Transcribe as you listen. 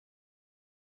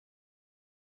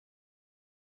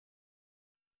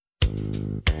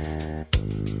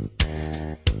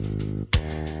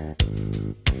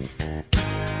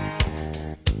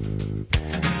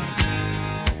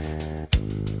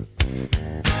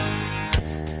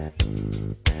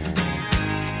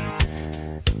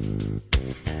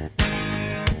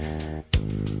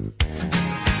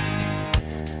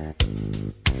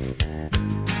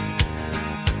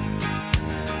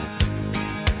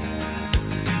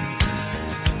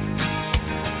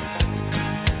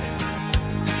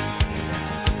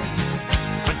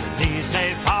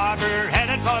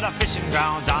the fishing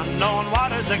grounds on lone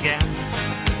waters again.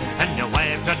 And you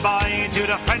wave goodbye to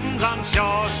the friends on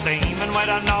shore, steaming with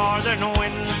a northern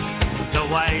wind. The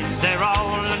waves they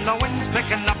roll and the wind's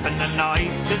picking up and the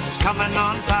night is coming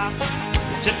on fast.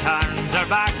 She turns her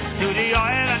back to the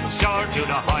island shore, to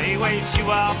the highway she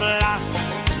will blast.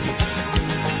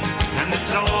 And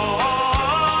it's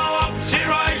oh, up she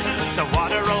rises, the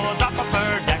water rolls up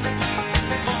her deck.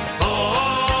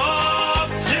 Oh,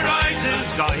 up she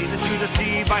rises, guided to the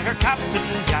sea by her Captain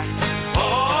Jack.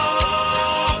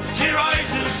 Oh, up she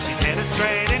rises, she's headed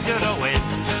straight into the wind.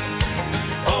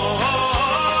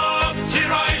 Oh, up she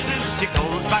rises, she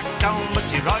goes back down but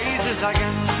she rises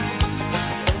again.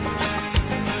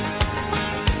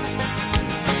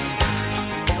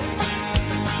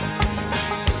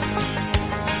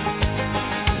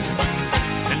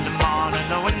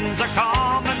 Are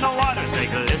calm and the waters they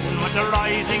glisten with the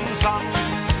rising sun.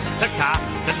 The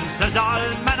captain says all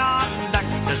men on deck,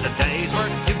 there's a day's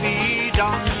work to be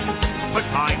done. We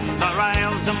climb the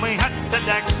rails and we hit the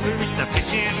decks, we reach the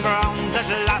fishing grounds at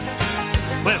last.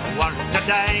 We've worked a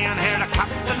day and hear the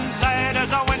captain say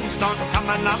there's a windstorm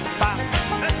coming up fast.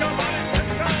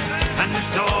 And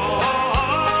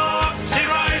oh, she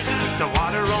rises, the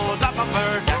water rolls up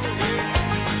her deck.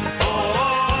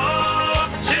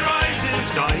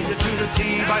 Guided to the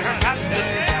sea by her Captain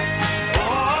Jack.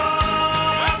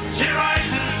 Oh, she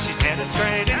rises, she's headed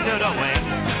straight into the wind.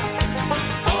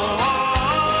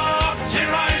 Oh, she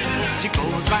rises, she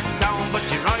goes back down but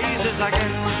she rises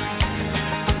again.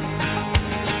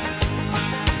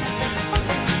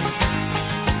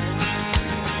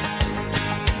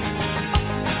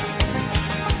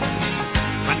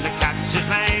 When the catch is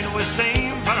made we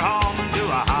steam for home, to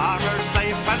a harbour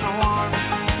safe and warm.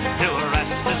 To a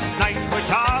restless night we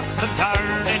toss and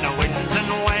turn in the winds and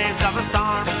waves of a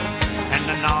storm. And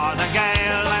the northern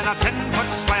gale and a 10-foot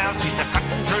swell, she's a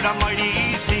cutting through the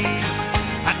mighty sea.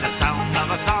 And the sound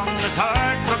of a song is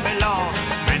heard from below,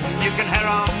 and you can hear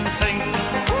 'em sing.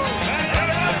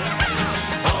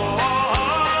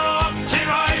 Oh, she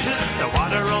rises, the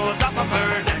water rolls up of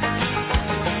her deck.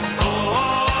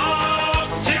 Oh,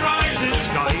 she rises,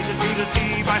 guided to the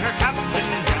sea by her Captain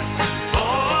Jack.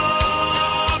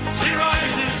 Oh, she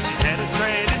rises, she's headed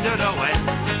straight into the wind.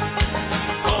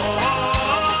 Oh,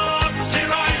 she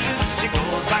rises, she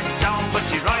goes back down but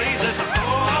she rises.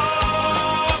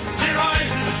 Oh, she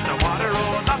rises, the water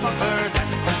rolls up of her deck.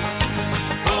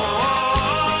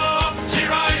 Oh, she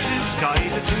rises,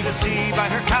 guided to the sea by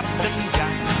her Captain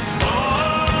Jack.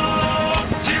 Oh,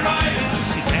 she rises,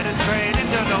 she's headed straight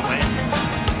into the wind.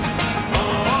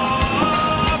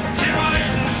 Oh, she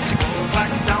rises, she goes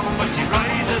back down but she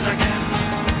rises again.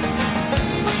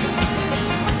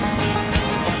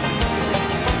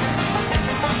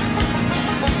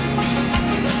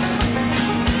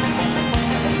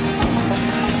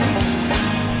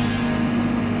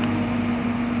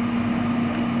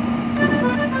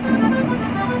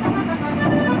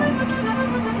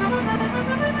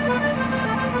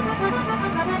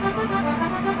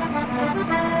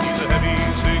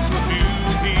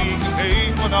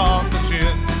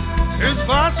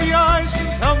 Glassy eyes can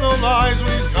tell no lies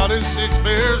when he's got his 6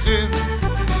 bears in.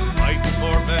 Fighting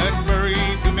for McMurray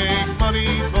to make money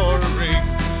for a ring.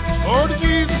 Swore to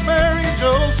Jesus, Mary, and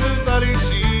Joseph that he'd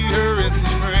see her in the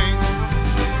spring.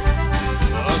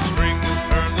 But spring has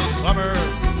turned to summer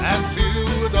and to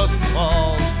a dozen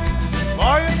falls.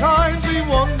 Quiet times he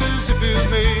wonders if he'll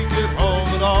make it home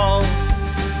at all.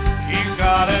 He's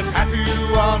got a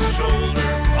tattoo on his shoulder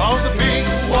of the pink,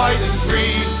 white and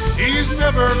green. He's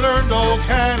never learned old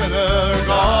Canada,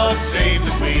 God save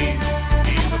the Queen.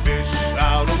 He's a fish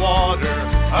out of water,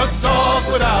 a dog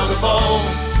without a bone.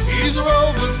 He's a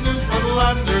roving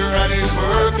Newfoundlander and he's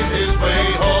working his way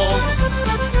home.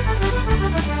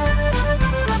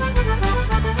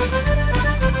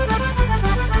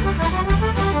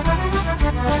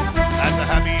 At the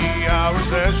happy hour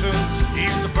sessions,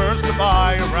 he's the first to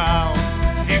buy a round.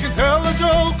 He can tell a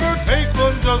joke or take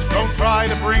one, just don't try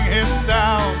to bring him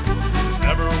down.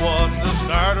 Never one to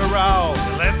start a row,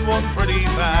 to let one pretty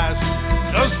fast.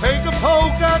 Just take a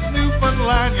poke at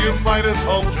Newfoundland, you might have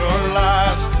poked your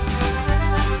last.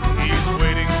 He's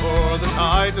waiting for the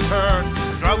tide to turn,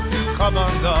 the drought to come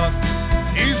undone.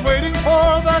 He's waiting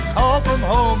for that call from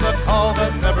home, that call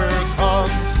that never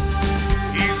comes.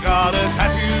 He's got a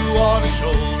tattoo on his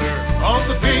shoulder of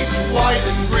the pink, white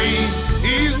and green.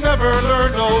 He's never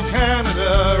learned old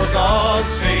Canada or God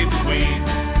save the Queen.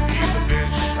 He's a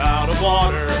fish out of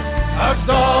water, a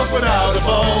dog without a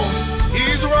bone.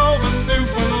 He's a roving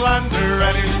Newfoundlander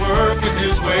and he's working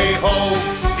his way home.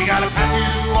 He got a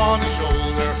tattoo on his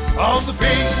shoulder of the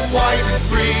pink, white, and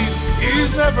green. He's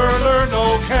never learned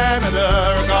no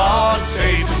Canada or God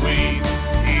save the Queen.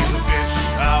 He's a fish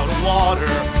out of water,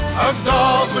 a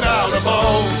dog without a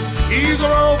bone. He's a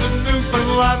roving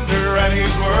Newfoundlander and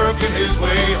he's working his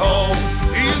way home.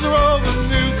 He's a roving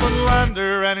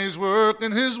Newfoundlander and he's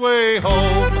working his way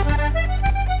home.